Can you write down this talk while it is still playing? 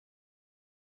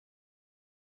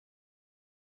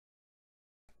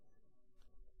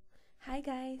Hi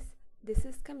guys, this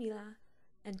is Kamila,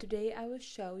 and today I will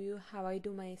show you how I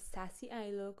do my Sassy Eye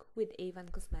Look with Avon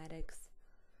Cosmetics.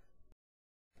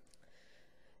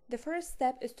 The first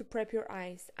step is to prep your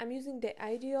eyes. I'm using the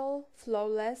Ideal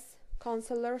Flawless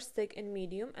Concealer Stick in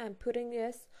medium and putting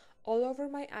this all over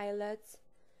my eyelids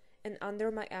and under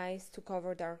my eyes to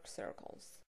cover dark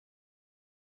circles.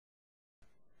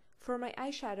 For my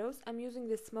eyeshadows, I'm using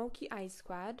the Smoky Eye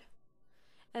Squad.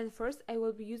 And first I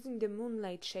will be using the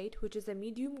Moonlight shade, which is a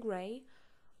medium gray,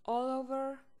 all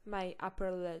over my upper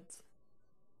lids.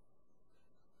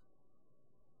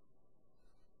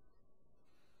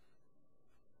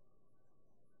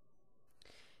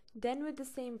 Then with the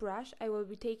same brush I will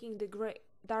be taking the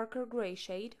darker gray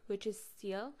shade, which is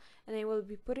Steel, and I will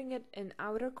be putting it in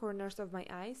outer corners of my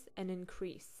eyes and in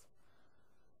crease.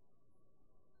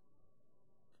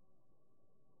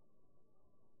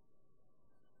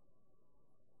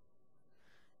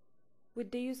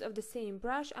 With the use of the same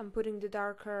brush, I'm putting the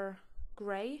darker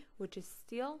gray, which is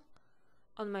Steel,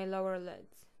 on my lower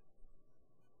lids.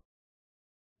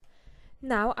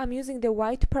 Now I'm using the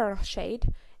White Pearl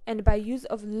shade, and by use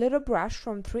of little brush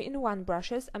from 3-in-1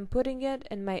 brushes, I'm putting it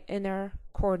in my inner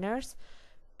corners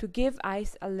to give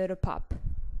eyes a little pop.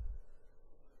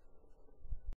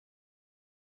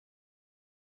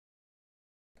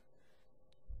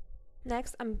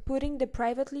 Next, I'm putting the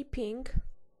Privately Pink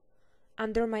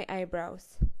under my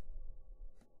eyebrows.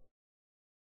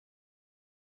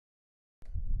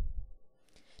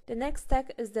 The next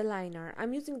step is the liner.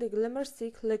 I'm using the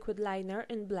Glimmerticks Liquid Liner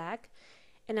in black,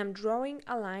 and I'm drawing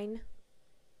a line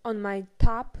on my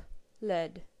top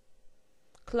lid,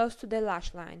 close to the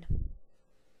lash line.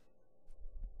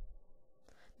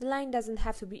 The line doesn't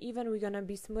have to be even, we're gonna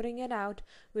be smoothing it out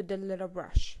with the little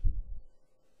brush.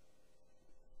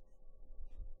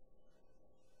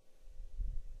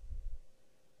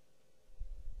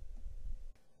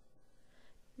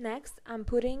 Next, I'm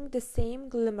putting the same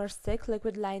Glimmerticks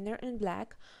Liquid Liner in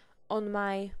black on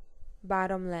my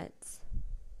bottom lids.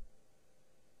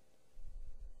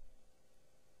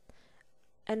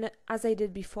 And as I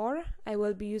did before, I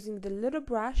will be using the little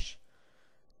brush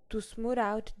to smooth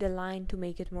out the line to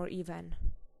make it more even.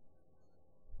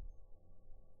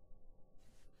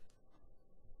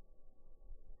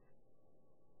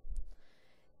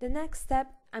 The next step,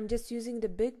 I'm just using the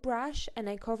big brush and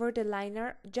I cover the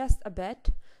liner just a bit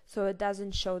so it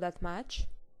doesn't show that much.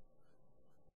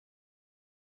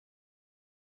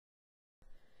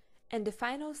 And the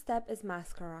final step is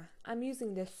mascara. I'm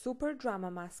using the Super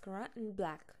Drama Mascara in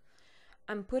black.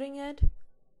 I'm putting it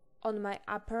on my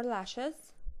upper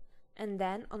lashes and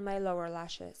then on my lower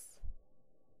lashes.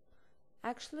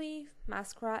 Actually,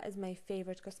 mascara is my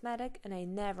favorite cosmetic and I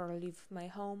never leave my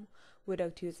home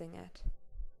without using it.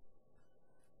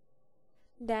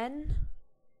 Then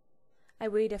I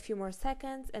wait a few more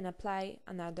seconds and apply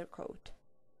another coat.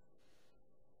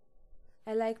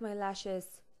 I like my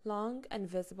lashes long and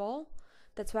visible.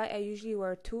 That's why I usually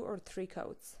wear 2 or 3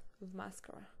 coats of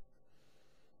mascara.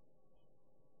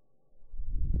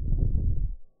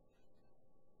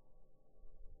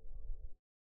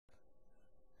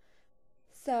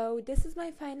 So this is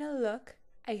my final look.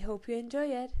 I hope you enjoy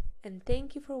it and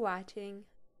thank you for watching.